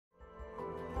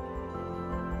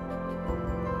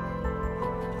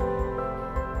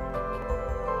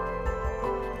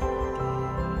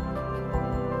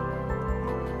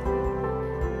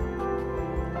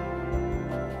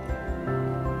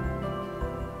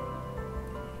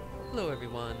Hello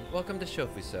everyone, welcome to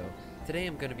Shofuso. Today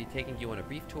I'm going to be taking you on a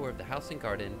brief tour of the house and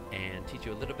garden and teach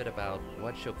you a little bit about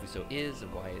what Shofuso is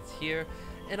and why it's here,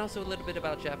 and also a little bit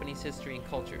about Japanese history and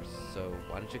cultures, so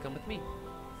why don't you come with me?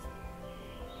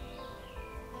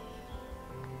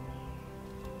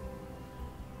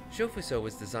 Shofuso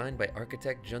was designed by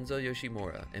architect Junzo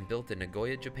Yoshimura and built in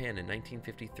Nagoya, Japan in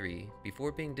 1953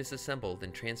 before being disassembled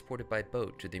and transported by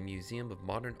boat to the Museum of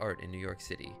Modern Art in New York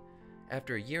City.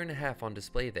 After a year and a half on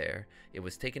display there, it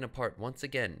was taken apart once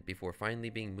again before finally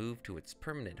being moved to its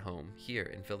permanent home here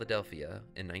in Philadelphia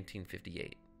in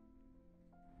 1958.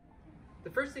 The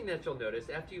first thing that you'll notice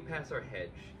after you pass our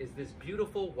hedge is this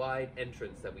beautiful wide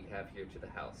entrance that we have here to the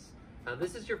house.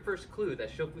 This is your first clue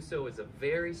that Shofuso is a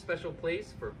very special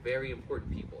place for very important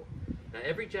people. Now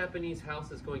every Japanese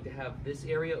house is going to have this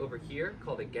area over here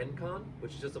called a genkan,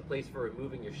 which is just a place for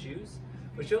removing your shoes.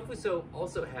 But Shofuso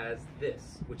also has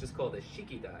this, which is called a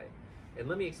shikidai. And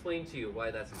let me explain to you why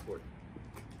that's important.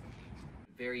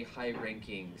 Very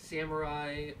high-ranking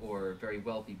samurai, or very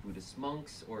wealthy Buddhist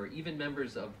monks, or even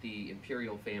members of the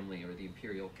imperial family or the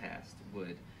imperial caste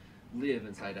would live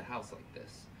inside a house like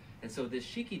this. And so this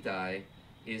shikidai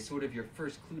is sort of your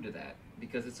first clue to that,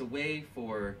 because it's a way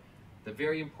for the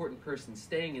very important person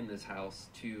staying in this house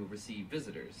to receive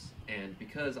visitors. And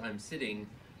because I'm sitting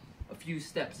a few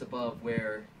steps above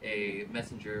where a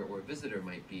messenger or a visitor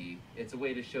might be, it's a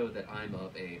way to show that I'm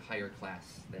of a higher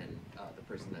class than the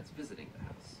person that's visiting the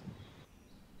house.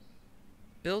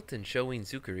 Built in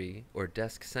shoin-zukuri, or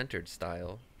desk-centered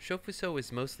style, Shofuso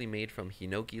is mostly made from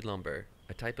hinoki lumber,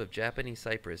 a type of Japanese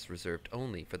cypress reserved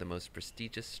only for the most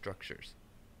prestigious structures.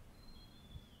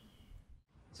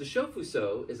 So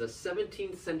Shofuso is a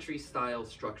 17th century style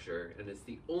structure, and it's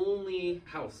the only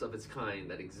house of its kind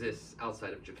that exists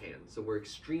outside of Japan. So we're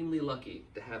extremely lucky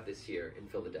to have this here in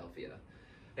Philadelphia.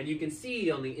 And you can see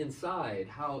on the inside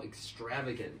how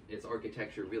extravagant its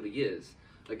architecture really is.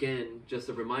 Again, just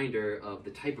a reminder of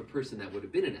the type of person that would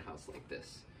have been in a house like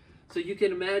this. So you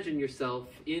can imagine yourself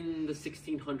in the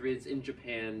 1600s in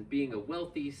Japan being a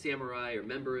wealthy samurai or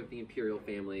member of the imperial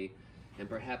family, and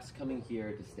perhaps coming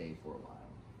here to stay for a while.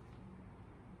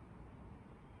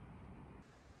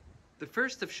 The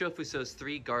first of Shofuso's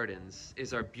 3 gardens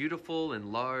is our beautiful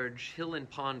and large hill and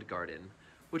pond garden,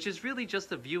 which is really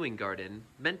just a viewing garden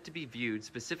meant to be viewed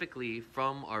specifically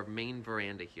from our main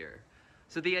veranda here.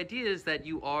 So the idea is that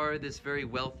you are this very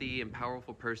wealthy and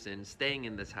powerful person staying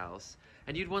in this house,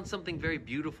 and you'd want something very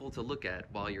beautiful to look at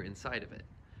while you're inside of it.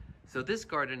 So this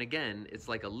garden, again, is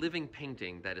like a living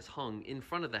painting that is hung in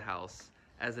front of the house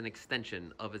as an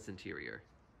extension of its interior.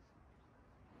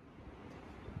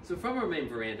 So from our main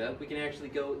veranda, we can actually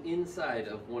go inside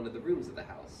of one of the rooms of the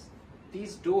house.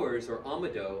 These doors, or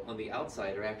amado, on the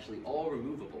outside are actually all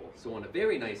removable. So on a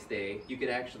very nice day, you could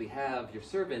actually have your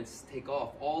servants take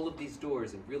off all of these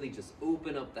doors and really just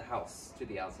open up the house to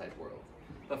the outside world.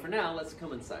 But for now, let's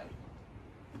come inside.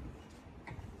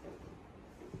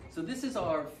 So this is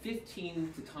our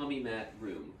 15 tatami mat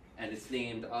room, and it's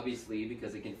named obviously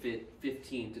because it can fit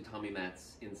 15 tatami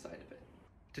mats inside of it.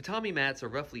 Tatami mats are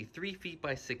roughly 3 feet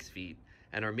by 6 feet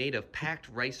and are made of packed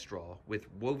rice straw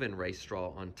with woven rice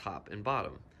straw on top and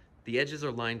bottom. The edges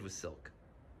are lined with silk.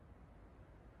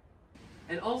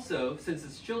 And also, since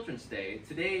it's Children's Day,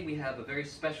 today we have a very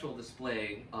special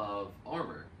display of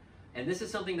armor. And this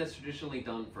is something that's traditionally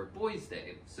done for Boys'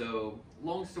 Day. So,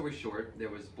 long story short, there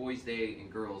was Boys' Day and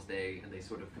Girls' Day, and they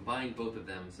sort of combined both of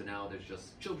them, so now there's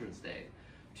just Children's Day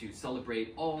to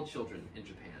celebrate all children in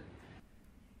Japan.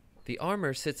 The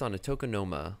armor sits on a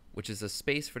tokonoma, which is a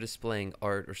space for displaying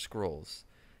art or scrolls.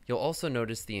 You'll also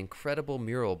notice the incredible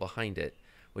mural behind it,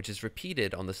 which is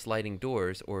repeated on the sliding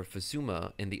doors or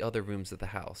fusuma in the other rooms of the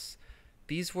house.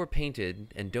 These were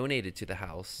painted and donated to the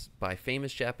house by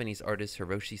famous Japanese artist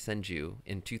Hiroshi Senju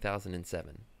in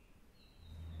 2007.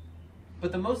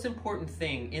 But the most important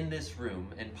thing in this room,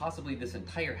 and possibly this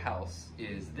entire house,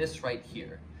 is this right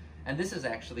here. And this is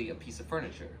actually a piece of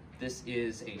furniture. This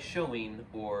is a shoin,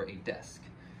 or a desk.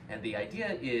 And the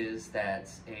idea is that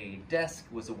a desk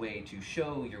was a way to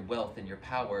show your wealth and your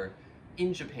power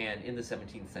in Japan in the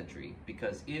 17th century.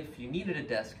 Because if you needed a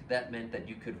desk, that meant that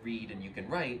you could read and you can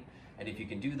write. And if you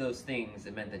can do those things,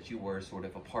 it meant that you were sort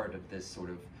of a part of this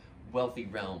sort of wealthy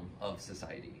realm of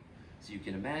society. So you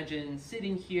can imagine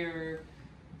sitting here,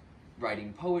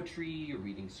 writing poetry or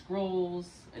reading scrolls,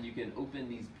 and you can open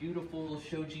these beautiful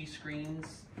shoji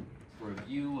screens for a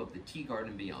view of the tea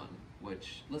garden beyond,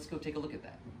 which, let's go take a look at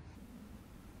that.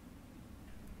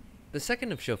 The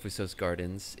second of Shofuso's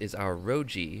gardens is our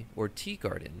roji, or tea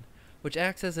garden, which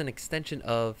acts as an extension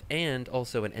of and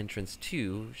also an entrance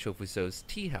to Shofuso's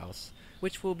tea house,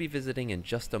 which we'll be visiting in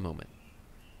just a moment.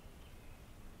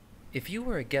 If you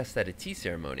were a guest at a tea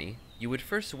ceremony, you would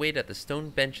first wait at the stone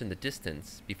bench in the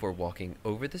distance before walking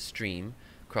over the stream,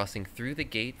 crossing through the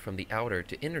gate from the outer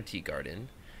to inner tea garden,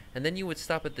 and then you would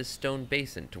stop at this stone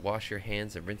basin to wash your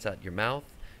hands and rinse out your mouth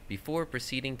before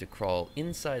proceeding to crawl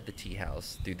inside the tea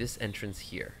house through this entrance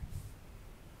here.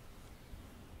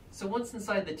 So once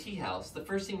inside the tea house, the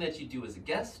first thing that you do as a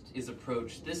guest is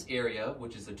approach this area,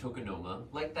 which is a tokonoma,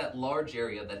 like that large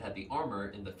area that had the armor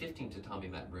in the 15 tatami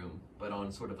mat room, but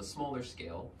on sort of a smaller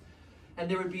scale.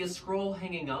 And there would be a scroll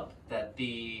hanging up that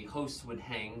the hosts would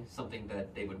hang, something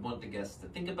that they would want the guests to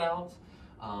think about,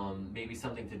 maybe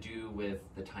something to do with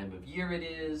the time of year it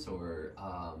is, or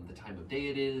the time of day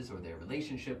it is, or their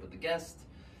relationship with the guest.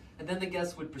 And then the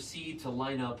guests would proceed to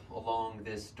line up along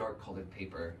this dark colored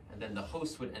paper, and then the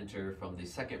host would enter from the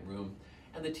second room,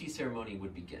 and the tea ceremony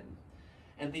would begin.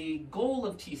 And the goal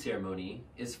of tea ceremony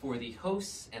is for the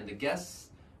hosts and the guests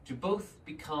to both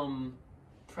become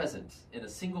present in a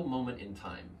single moment in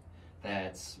time.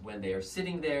 That's when they are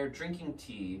sitting there drinking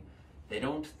tea, they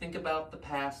don't think about the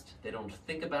past, they don't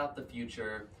think about the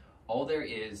future. All there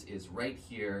is right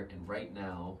here and right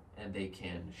now, and they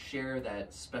can share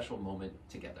that special moment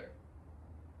together.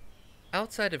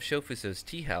 Outside of Shofuso's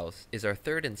tea house is our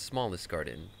third and smallest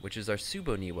garden, which is our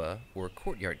Suboniwa, or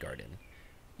courtyard garden.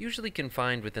 Usually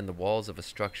confined within the walls of a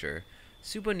structure,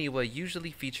 Suboniwa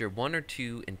usually feature one or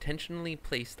two intentionally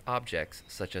placed objects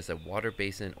such as a water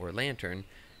basin or lantern,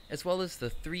 as well as the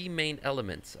three main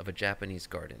elements of a Japanese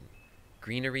garden: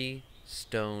 greenery,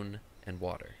 stone, and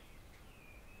water.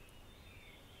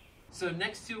 So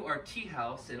next to our tea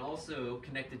house, and also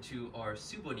connected to our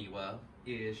Suboniwa,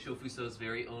 is Shofuso's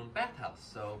very own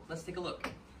bathhouse. So let's take a look.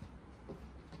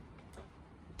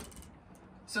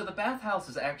 So the bathhouse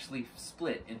is actually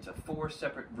split into 4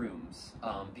 separate rooms.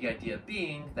 The idea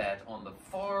being that on the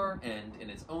far end in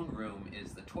its own room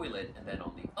is the toilet, and then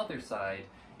on the other side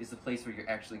is the place where you're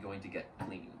actually going to get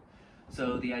clean.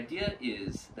 So the idea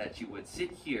is that you would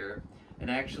sit here and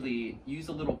actually use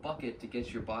a little bucket to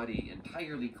get your body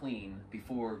entirely clean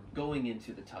before going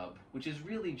into the tub, which is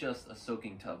really just a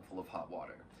soaking tub full of hot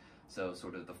water. So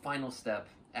sort of the final step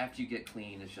after you get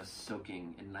clean is just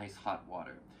soaking in nice hot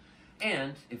water.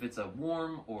 And if it's a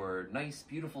warm or nice,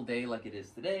 beautiful day like it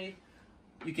is today,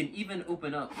 you can even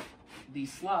open up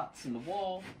these slots in the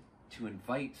wall to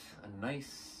invite a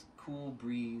nice, cool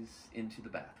breeze into the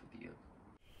bath with you.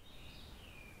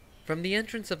 From the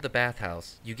entrance of the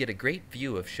bathhouse, you get a great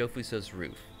view of Shofuso's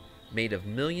roof. Made of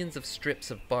millions of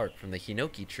strips of bark from the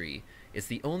hinoki tree, it's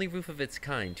the only roof of its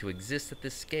kind to exist at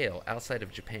this scale outside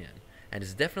of Japan, and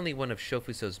is definitely one of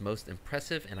Shofuso's most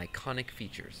impressive and iconic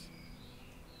features.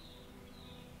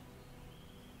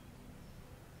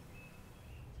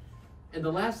 And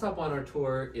the last stop on our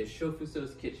tour is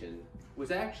Shofuso's kitchen,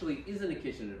 which actually isn't a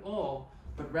kitchen at all,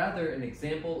 but rather an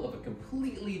example of a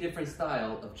completely different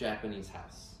style of Japanese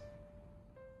house.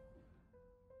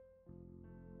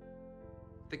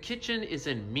 The kitchen is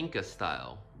in Minka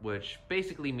style, which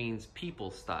basically means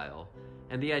people style.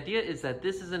 And the idea is that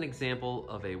this is an example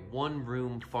of a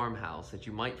one-room farmhouse that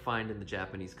you might find in the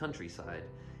Japanese countryside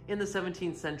in the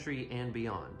 17th century and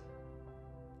beyond.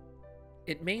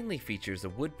 It mainly features a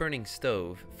wood-burning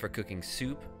stove for cooking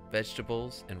soup,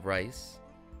 vegetables, and rice,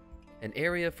 an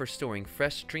area for storing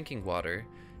fresh drinking water,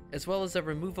 as well as a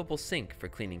removable sink for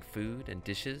cleaning food and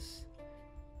dishes,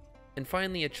 and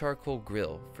finally a charcoal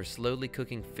grill for slowly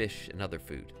cooking fish and other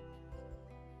food.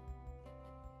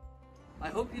 I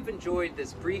hope you've enjoyed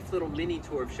this brief little mini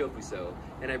tour of Shofuso,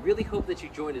 and I really hope that you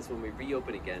join us when we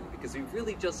reopen again, because we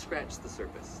really just scratched the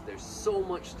surface. There's so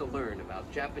much to learn about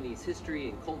Japanese history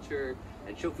and culture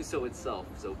and Shofuso itself,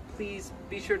 so please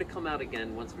be sure to come out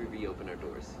again once we reopen our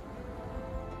doors.